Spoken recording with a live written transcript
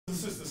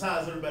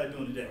how's everybody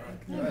doing today?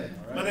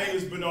 Right. My name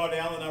is Bernard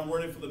Allen. I'm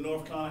running for the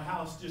North Carolina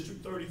House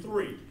District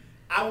 33.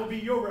 I will be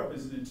your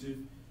representative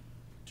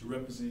to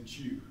represent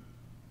you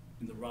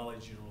in the Raleigh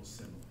General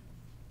Assembly.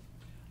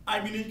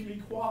 I'm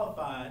uniquely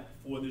qualified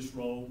for this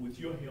role with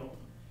your help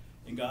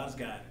and God's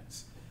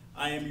guidance.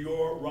 I am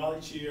your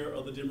Raleigh chair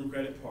of the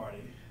Democratic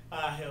Party.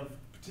 I have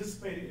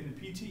participated in the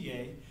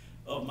PTA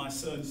of my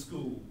son's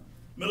school,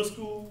 middle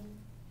school,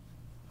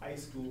 high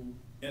school,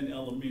 and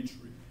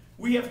elementary.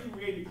 We have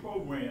created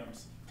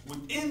programs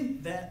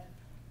within that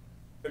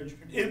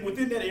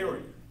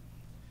area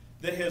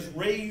that has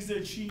raised the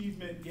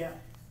achievement gap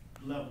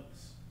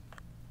levels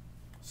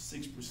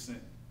 6%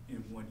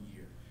 in 1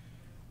 year.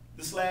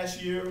 This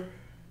last year,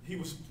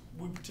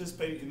 we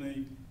participated in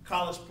a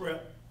college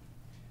prep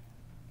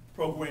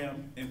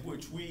program in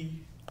which we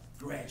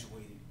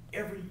graduated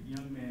every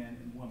young man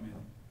and woman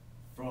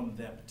from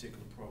that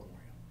particular program.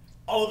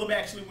 All of them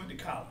actually went to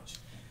college.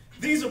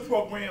 These are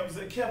programs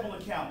that Kevin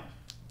LeCount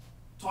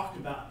talked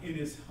about in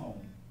his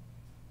home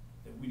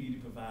that we need to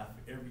provide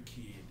for every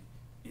kid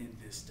in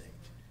this state.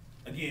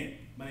 Again,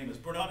 my name is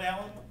Bernard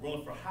Allen,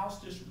 running for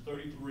House District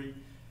 33.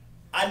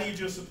 I need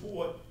your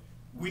support.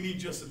 We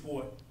need your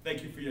support.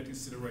 Thank you for your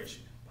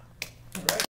consideration.